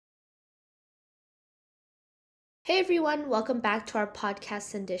Hey everyone, welcome back to our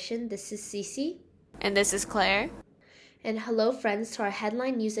podcast edition. This is Cece. And this is Claire. And hello, friends, to our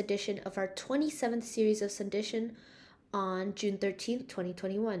headline news edition of our 27th series of Sundition on June 13th,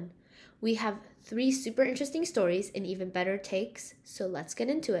 2021. We have 3 super interesting stories and even better takes, so let's get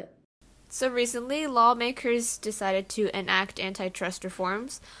into it. So recently, lawmakers decided to enact antitrust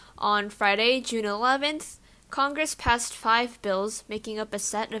reforms. On Friday, June 11th, Congress passed 5 bills making up a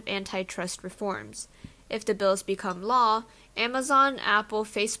set of antitrust reforms. If the bills become law, Amazon, Apple,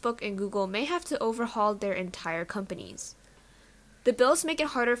 Facebook, and Google may have to overhaul their entire companies. The bills make it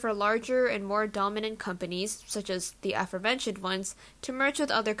harder for larger and more dominant companies, such as the aforementioned ones, to merge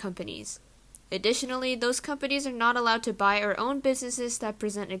with other companies. Additionally, those companies are not allowed to buy or own businesses that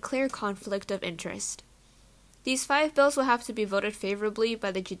present a clear conflict of interest. These 5 bills will have to be voted favorably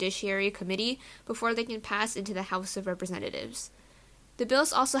by the Judiciary Committee before they can pass into the House of Representatives. The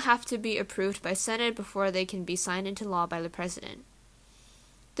bills also have to be approved by Senate before they can be signed into law by the President.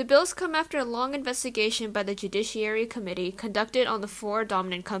 The bills come after a long investigation by the Judiciary Committee conducted on the 4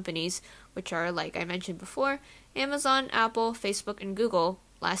 dominant companies, which are, like I mentioned before, Amazon, Apple, Facebook, and Google,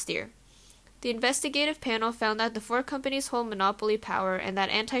 last year. The investigative panel found that the 4 companies hold monopoly power and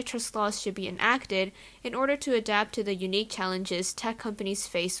that antitrust laws should be enacted in order to adapt to the unique challenges tech companies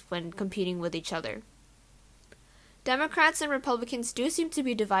face when competing with each other. Democrats and Republicans do seem to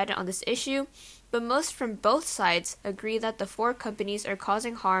be divided on this issue, but most from both sides agree that the 4 companies are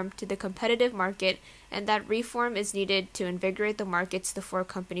causing harm to the competitive market and that reform is needed to invigorate the markets the 4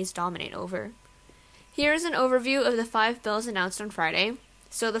 companies dominate over. Here is an overview of the 5 bills announced on Friday.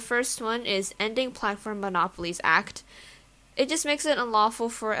 So the first one is Ending Platform Monopolies Act. It just makes it unlawful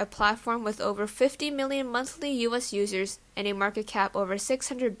for a platform with over 50 million monthly U.S. users and a market cap over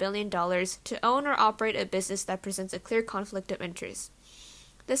 $600 billion to own or operate a business that presents a clear conflict of interest.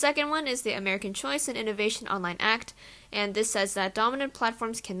 The second one is the American Choice and Innovation Online Act, and this says that dominant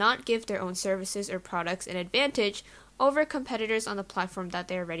platforms cannot give their own services or products an advantage over competitors on the platform that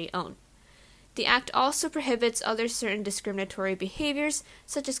they already own. The act also prohibits other certain discriminatory behaviors,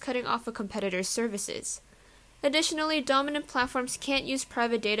 such as cutting off a competitor's services. Additionally, dominant platforms can't use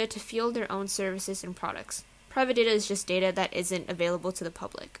private data to fuel their own services and products. Private data is just data that isn't available to the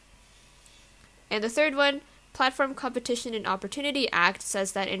public. And the third one, Platform Competition and Opportunity Act,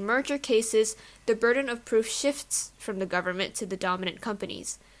 says that in merger cases, the burden of proof shifts from the government to the dominant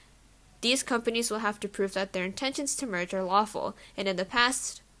companies. These companies will have to prove that their intentions to merge are lawful, and in the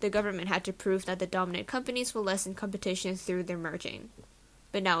past, the government had to prove that the dominant companies will lessen competition through their merging.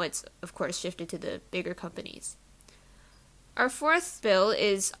 But now it's, of course, shifted to the bigger companies. Our fourth bill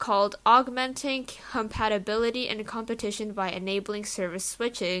is called Augmenting Compatibility and Competition by Enabling Service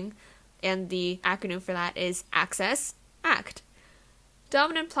Switching, and the acronym for that is Access Act.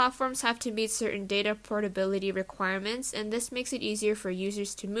 Dominant platforms have to meet certain data portability requirements, and this makes it easier for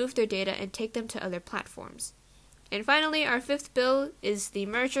users to move their data and take them to other platforms. And finally, our fifth bill is the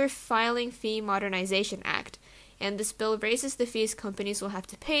Merger Filing Fee Modernization Act, and this bill raises the fees companies will have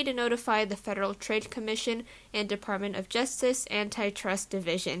to pay to notify the Federal Trade Commission and Department of Justice Antitrust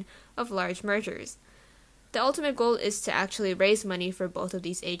Division of large mergers. The ultimate goal is to actually raise money for both of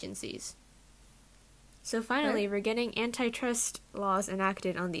these agencies. So finally, we're getting antitrust laws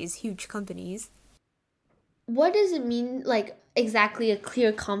enacted on these huge companies. What does it mean, exactly a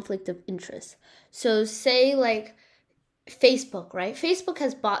clear conflict of interest? So say, Facebook, right? Facebook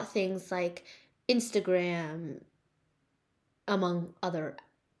has bought things like Instagram, among other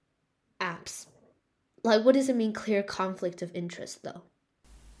apps. What does it mean, clear conflict of interest, though?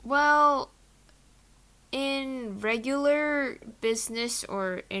 Well, in regular business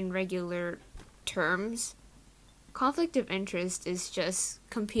or in regular terms, conflict of interest is just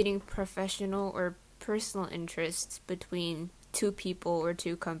competing professional or personal interests between 2 people or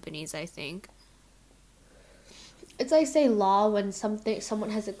 2 companies, I think. It's like, say, law, when someone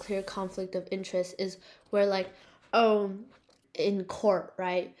has a clear conflict of interest, is where, in court,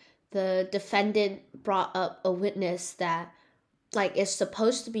 right, the defendant brought up a witness that, is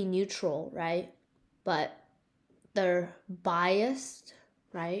supposed to be neutral, right, but they're biased,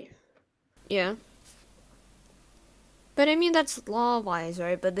 right? Yeah. But I mean, that's law-wise,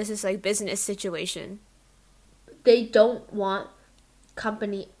 right? But this is business situation. They don't want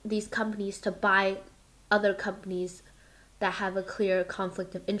these companies to buy other companies that have a clear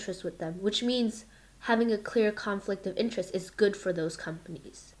conflict of interest with them, which means having a clear conflict of interest is good for those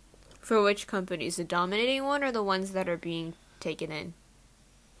companies. For which companies? The dominating one or the ones that are being taken in?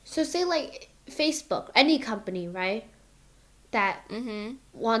 So say Facebook, any company, right, that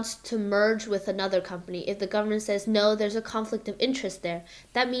wants to merge with another company. If the government says, no, there's a conflict of interest there,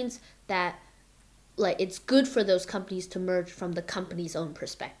 that means that like it's good for those companies to merge from the company's own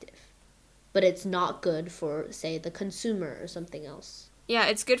perspective, but it's not good for, say, the consumer or something else. Yeah,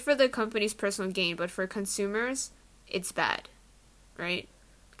 it's good for the company's personal gain, but for consumers, it's bad, right?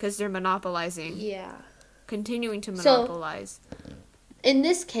 Because they're monopolizing. Yeah. Continuing to monopolize. So, in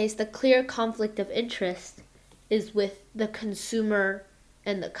this case, the clear conflict of interest is with the consumer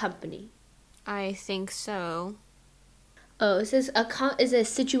and the company. I think so. Oh, it says is a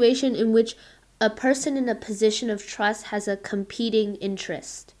situation in which a person in a position of trust has a competing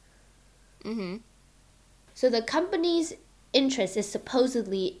interest. Mm-hmm. So the company's interest is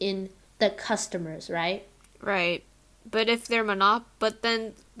supposedly in the customers, right? Right. But if they're but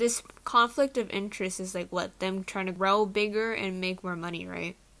then this conflict of interest is like what? Them trying to grow bigger and make more money,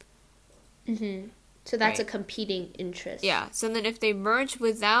 right? Mm-hmm. So that's right. a competing interest. Yeah. So then if they merge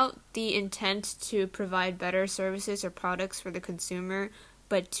without the intent to provide better services or products for the consumer,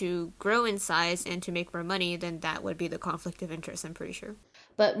 but to grow in size and to make more money, then that would be the conflict of interest, I'm pretty sure.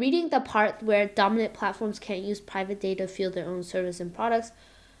 But reading the part where dominant platforms can't use private data to fuel their own service and products,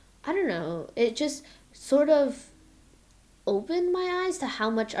 I don't know. It just sort of opened my eyes to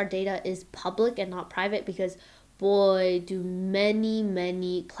how much our data is public and not private, because boy, do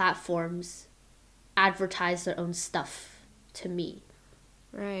many platforms advertise their own stuff to me.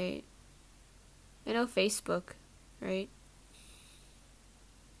 Right. I know Facebook, right,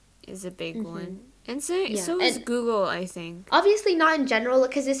 is a big one. And so is Google, I think. Obviously not in general,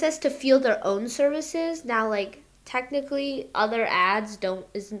 because it says to fuel their own services. Now, like, technically other ads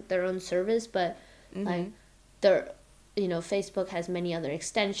isn't their own service, but like they're, Facebook has many other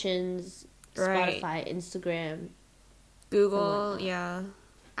extensions, right. Spotify, Instagram, Google, yeah,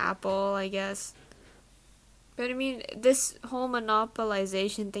 Apple, I guess. But I mean, this whole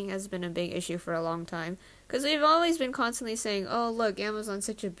monopolization thing has been a big issue for a long time, because we've always been constantly saying, oh, look, Amazon's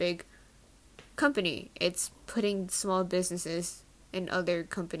such a big company. It's putting small businesses and other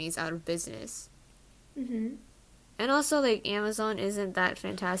companies out of business. Mm-hmm. And also, like, Amazon isn't that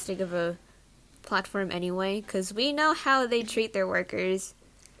fantastic of a platform anyway, because we know how they treat their workers.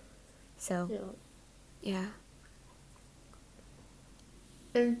 So, yeah.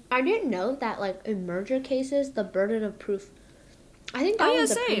 And I didn't know that, like, in merger cases, the burden of proof, I think that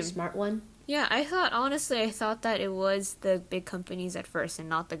was a pretty smart one. Yeah, I thought that it was the big companies at first and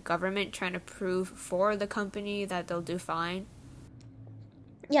not the government trying to prove for the company that they'll do fine.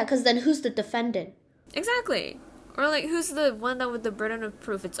 Yeah, because then who's the defendant? Exactly. Or, like, who's the one that with the burden of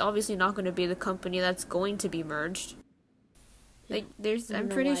proof? It's obviously not going to be the company that's going to be merged. Like, I'm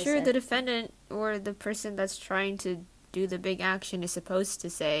pretty sure the defendant or the person that's trying to do the big action is supposed to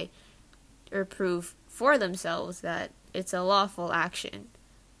say or prove for themselves that it's a lawful action.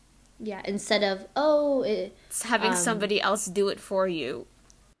 Yeah, instead of, it's having somebody else do it for you.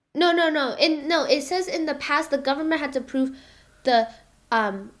 No. It says in the past the government had to prove the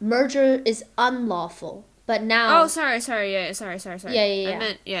merger is unlawful. But now... Oh, sorry. Yeah, sorry. Yeah. I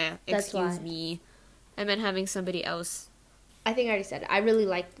meant, excuse me. I meant having somebody else. I think I already said it. I really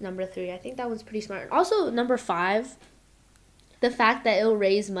liked number 3. I think that one's pretty smart. Also, number 5, the fact that it'll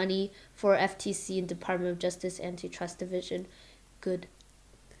raise money for FTC and Department of Justice Antitrust Division. Good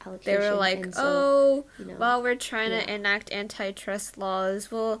allocation. They were like, while we're trying to enact antitrust laws,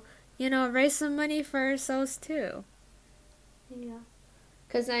 we'll, raise some money for ourselves too. Yeah.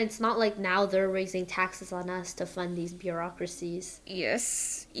 Because it's not like now they're raising taxes on us to fund these bureaucracies.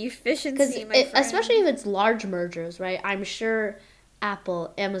 Yes. Efficiency, my friend. Especially if it's large mergers, right? I'm sure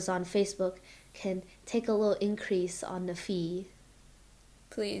Apple, Amazon, Facebook can take a little increase on the fee.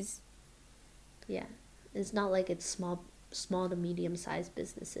 Please. Yeah. It's not like it's small to medium-sized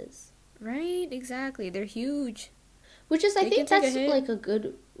businesses. Right, exactly. They're huge. Which is, I think that's like a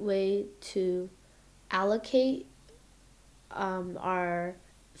good way to allocate our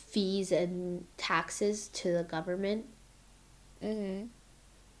fees and taxes to the government. Mm-hmm.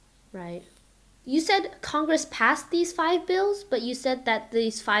 Right. You said Congress passed these 5 bills, but you said that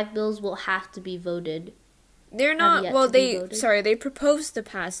these 5 bills will have to be voted. They're not, they proposed to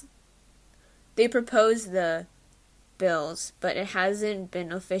pass, they proposed the bills, but it hasn't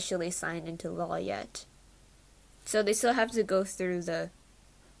been officially signed into law yet. So they still have to go through the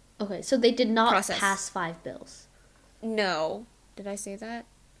Okay, so they did not process. Pass 5 bills. No. Did I say that?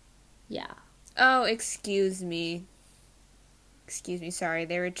 Yeah. Oh, excuse me. Sorry,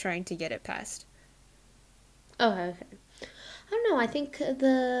 they were trying to get it passed. Okay. I don't know. I think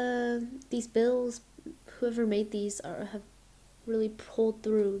these bills, whoever made these, have really pulled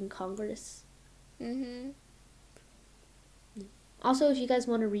through in Congress. Mm-hmm. Also, if you guys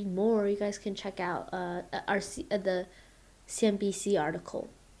want to read more, you guys can check out the CNBC article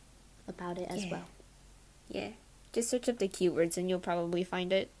about it as well. Yeah. Just search up the keywords and you'll probably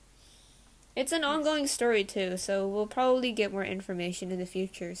find it. It's an Yes. ongoing story too, so we'll probably get more information in the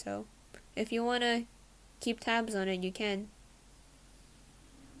future, so if you want to keep tabs on it, you can.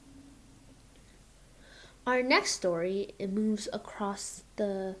 Our next story, it moves across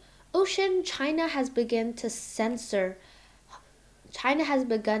the ocean. China has begun to censor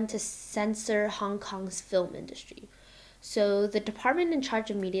Hong Kong's film industry. So the department in charge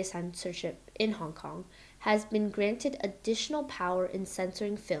of media censorship in Hong Kong has been granted additional power in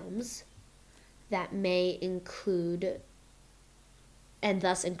censoring films that may include and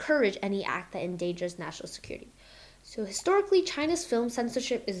thus encourage any act that endangers national security. So historically, China's film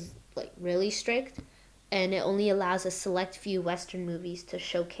censorship is like really strict, and it only allows a select few Western movies to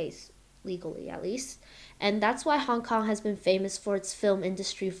showcase legally, at least. And that's why Hong Kong has been famous for its film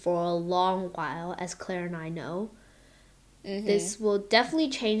industry for a long while, as Claire and I know. Mm-hmm. This will definitely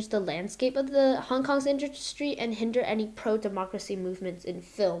change the landscape of the Hong Kong's industry and hinder any pro-democracy movements in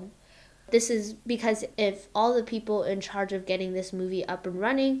film. This is because if all the people in charge of getting this movie up and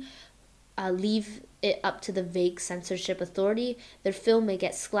running leave it up to the vague censorship authority, their film may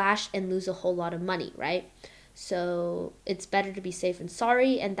get splashed and lose a whole lot of money, right? So it's better to be safe and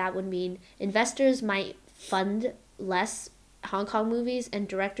sorry, and that would mean investors might fund less Hong Kong movies, and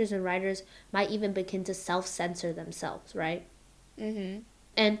directors and writers might even begin to self-censor themselves, right? Mm-hmm.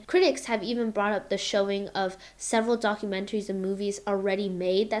 And critics have even brought up the showing of several documentaries and movies already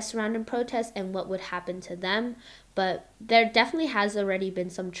made that surrounded protests and what would happen to them. But there definitely has already been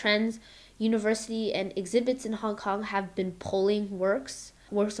some trends. University and exhibits in Hong Kong have been pulling works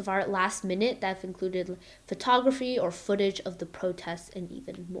of art last minute that have included photography or footage of the protests and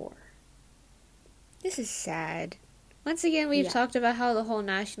even more. This is sad. Once again, we've talked about how the whole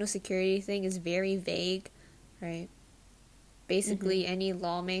national security thing is very vague, right? Basically, any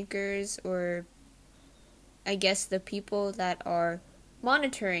lawmakers or, I guess, the people that are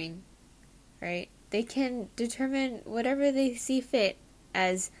monitoring, right? They can determine whatever they see fit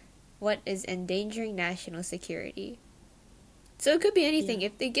as what is endangering national security. So it could be anything.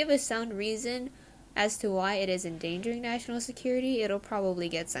 If they give a sound reason as to why it is endangering national security, it'll probably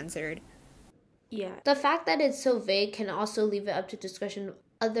get censored. Yeah. The fact that it's so vague can also leave it up to discretion of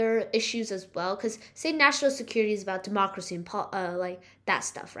other issues as well. Because say national security is about democracy and like that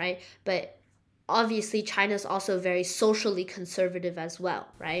stuff, right? But obviously China's also very socially conservative as well,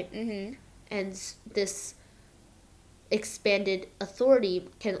 right? Mm-hmm. And this expanded authority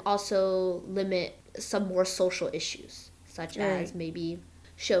can also limit some more social issues, such as maybe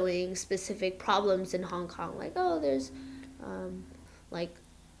showing specific problems in Hong Kong, like there's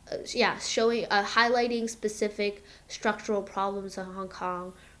showing highlighting specific structural problems in Hong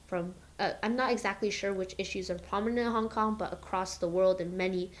Kong from I'm not exactly sure which issues are prominent in Hong Kong, but across the world in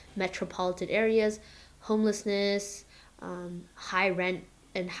many metropolitan areas, homelessness, high rent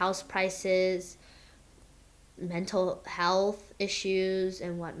and house prices, mental health issues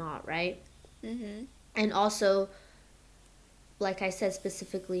and whatnot, right? Mm-hmm. And also, like I said,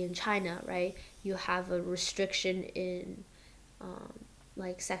 specifically in China, right, you have a restriction in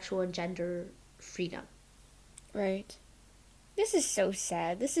like sexual and gender freedom. Right. This is so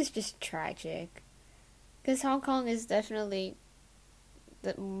sad. This is just tragic. Because Hong Kong is definitely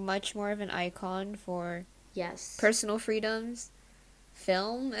much more of an icon for personal freedoms,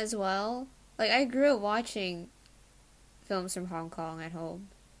 film as well. Like, I grew up watching films from Hong Kong at home.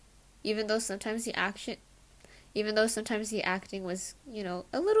 Even though sometimes the acting was,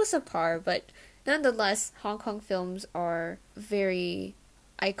 a little subpar, but nonetheless, Hong Kong films are very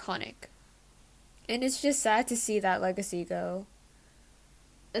iconic. And it's just sad to see that legacy go.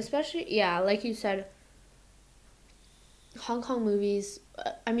 Especially, like you said, Hong Kong movies,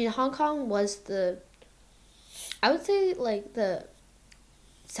 Hong Kong was I would say, like, the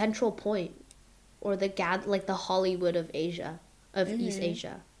central point, or the Hollywood of Asia, of East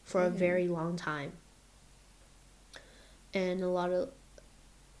Asia, for a very long time. And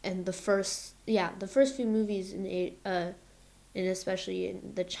the first few movies and especially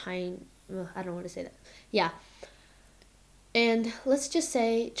in the China, I don't want to say that. Yeah. And let's just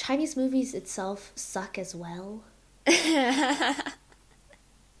say Chinese movies itself suck as well. I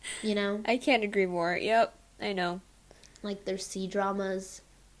can't agree more. Yep, I know. Like their C-dramas,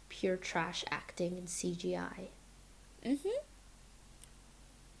 pure trash acting and CGI.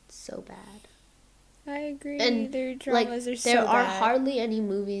 So bad. I agree. And their dramas are so there are bad. hardly any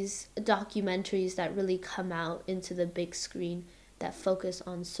movies, documentaries that really come out into the big screen that focus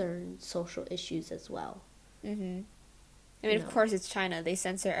on certain social issues as well. Of course it's China. They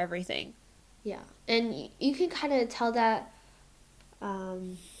censor everything. Yeah. And you can kind of tell that,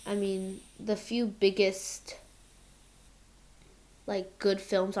 I mean, the few biggest like good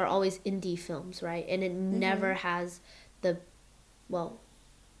films are always indie films, right? And it never has the well,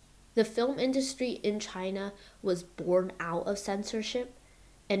 the film industry in China was born out of censorship,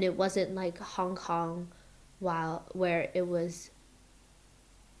 and it wasn't like Hong Kong where it was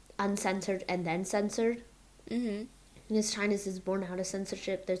uncensored and then censored. Because China's is born out of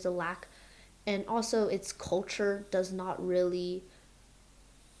censorship, there's a lack, and also its culture does not really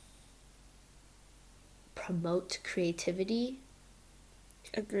promote creativity.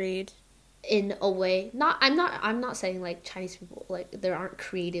 Agreed. In a way, I'm not saying like Chinese people like there aren't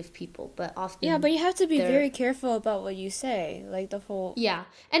creative people, but often Yeah, but you have to be very careful about what you say, like the whole. Yeah,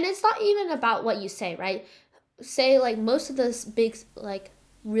 and it's not even about what you say, right? Say like most of this big like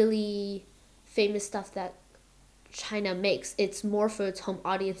really famous stuff that China makes, it's more for its home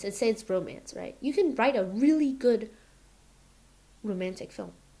audience, and say it's romance, right? You can write a really good romantic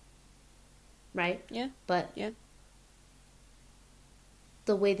film, right? Yeah. But yeah,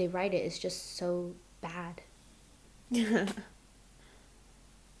 the way they write it is just so bad. And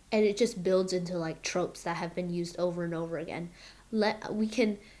it just builds into like tropes that have been used over and over again.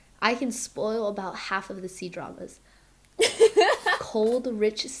 I can spoil about half of the C-dramas. Cold,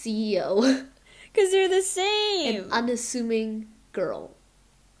 rich CEO. Because they're the same. An unassuming girl.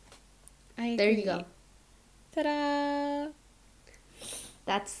 There you go. Ta-da!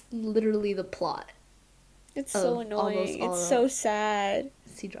 That's literally the plot. It's so annoying. It's so sad.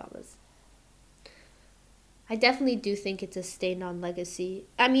 C-dramas. I definitely do think it's a stain on legacy.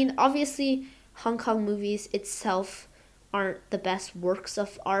 I mean, obviously, Hong Kong movies itself aren't the best works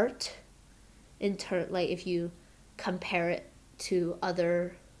of art like if you compare it to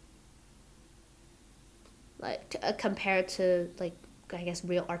other like compared to like I guess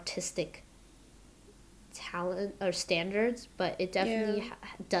real artistic talent or standards, but it definitely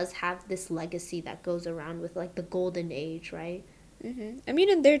does have this legacy that goes around with like the golden age, right? I mean,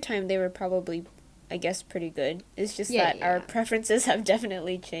 in their time they were probably, I guess, pretty good. It's just that our preferences have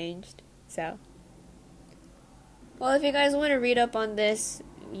definitely changed. So, well, if you guys want to read up on this,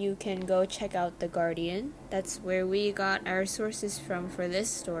 you can go check out The Guardian. That's where we got our sources from for this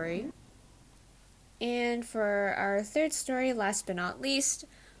story. And for our third story, last but not least,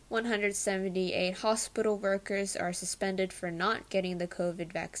 178 hospital workers are suspended for not getting the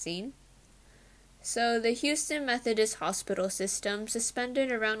COVID vaccine. So the Houston Methodist Hospital System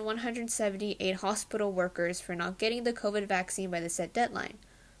suspended around 178 hospital workers for not getting the COVID vaccine by the set deadline,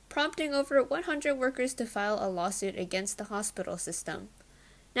 prompting over 100 workers to file a lawsuit against the hospital system.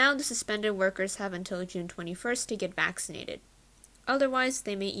 Now the suspended workers have until June 21st to get vaccinated. Otherwise,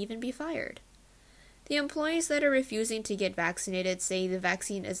 they may even be fired. The employees that are refusing to get vaccinated say the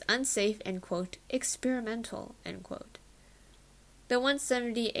vaccine is unsafe and, quote, experimental, end quote. The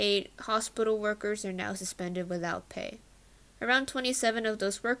 178 hospital workers are now suspended without pay. Around 27 of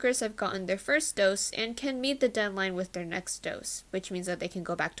those workers have gotten their first dose and can meet the deadline with their next dose, which means that they can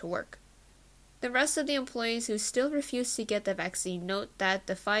go back to work. The rest of the employees who still refuse to get the vaccine note that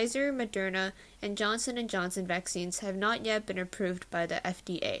the Pfizer, Moderna, and Johnson & Johnson vaccines have not yet been approved by the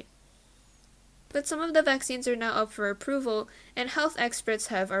FDA. But some of the vaccines are now up for approval, and health experts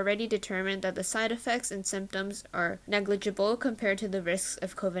have already determined that the side effects and symptoms are negligible compared to the risks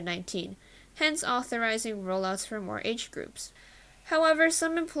of COVID-19, hence authorizing rollouts for more age groups. However,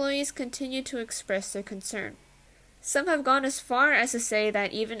 some employees continue to express their concern. Some have gone as far as to say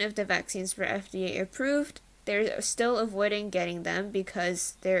that even if the vaccines were FDA approved, they're still avoiding getting them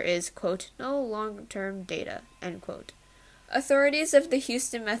because there is, quote, no long-term data, end quote. Authorities of the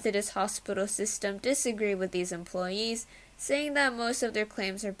Houston Methodist Hospital System disagree with these employees, saying that most of their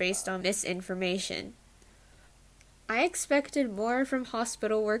claims are based on misinformation. I expected more from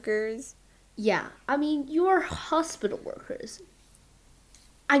hospital workers. Yeah, I mean, you are hospital workers.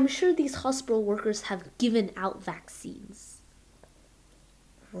 I'm sure these hospital workers have given out vaccines.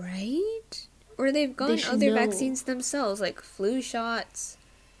 Right? Or they've gotten other vaccines themselves, like flu shots,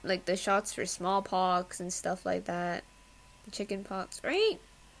 like the shots for smallpox and stuff like that. Chicken pox, right?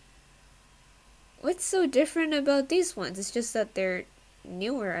 What's so different about these ones? It's just that they're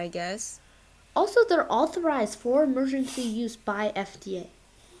newer, I guess. Also, they're authorized for emergency use by FDA.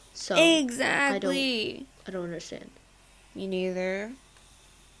 So exactly. I don't understand. Me neither.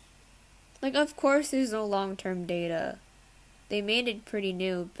 Like, of course there's no long-term data. They made it pretty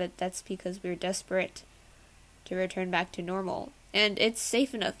new, but that's because we're desperate to return back to normal. And it's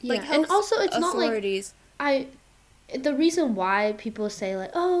safe enough. Yeah, like, and also it's authorities, not like the reason why people say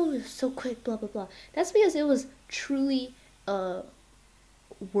like, oh, it's so quick, blah blah blah, that's because it was truly a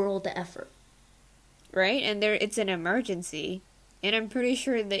world effort, right? And it's an emergency. And I'm pretty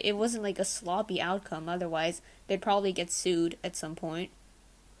sure that it wasn't like a sloppy outcome, otherwise they'd probably get sued at some point.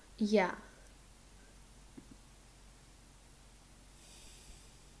 Yeah.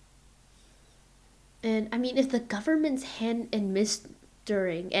 And I mean, if the government's hand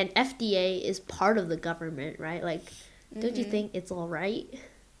administering, and FDA is part of the government, right? Like, don't you think it's all right?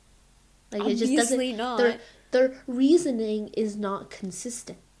 Like, it just doesn't. Obviously not. Their reasoning is not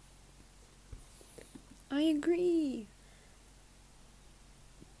consistent. I agree.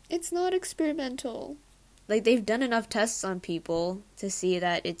 It's not experimental. Like, they've done enough tests on people to see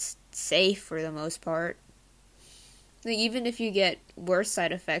that it's safe for the most part. Like, even if you get worse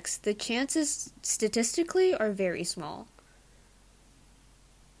side effects, the chances statistically are very small.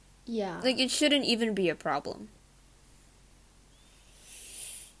 Yeah. Like, it shouldn't even be a problem.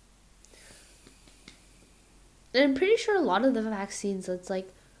 And I'm pretty sure a lot of the vaccines, it's like,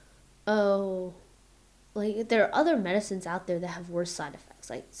 oh, like there are other medicines out there that have worse side effects,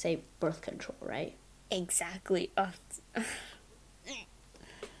 like say birth control, right? Exactly.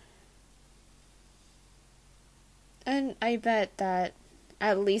 And I bet that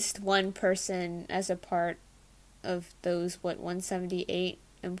at least one person as a part of those, 178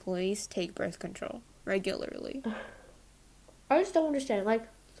 employees take birth control regularly. I just don't understand. Like,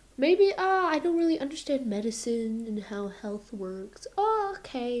 maybe, I don't really understand medicine and how health works. Oh,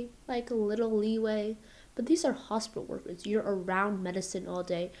 okay. Like a little leeway. But these are hospital workers. You're around medicine all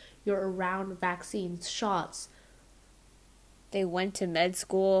day. You're around vaccines, shots. They went to med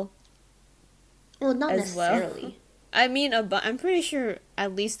school. Well, not as necessarily. Well. I mean, I'm pretty sure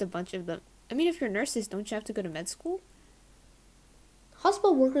at least a bunch of them. I mean, if you're nurses, don't you have to go to med school?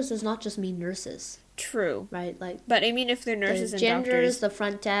 Hospital workers does not just mean nurses. True. Right? Like, but I mean, if they're nurses and janitors, doctors, the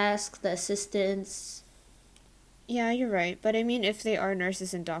front desk, the assistants. Yeah, you're right. But I mean, if they are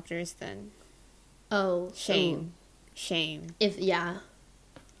nurses and doctors, then shame. Yeah.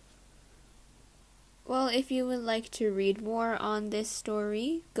 Well, if you would like to read more on this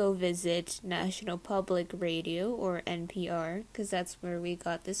story, go visit National Public Radio, or NPR, because that's where we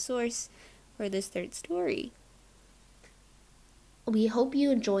got the source for this third story. We hope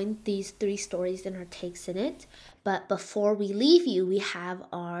you enjoyed these 3 stories and our takes in it. But before we leave you, we have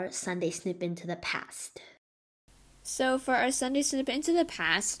our Sunday Snip into the past. So for our Sunday Snip into the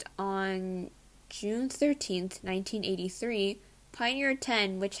past, on June 13th, 1983, Pioneer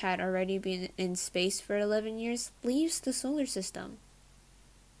 10, which had already been in space for 11 years, leaves the solar system.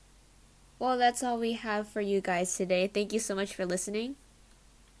 Well, that's all we have for you guys today. Thank you so much for listening.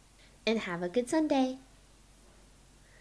 And have a good Sunday.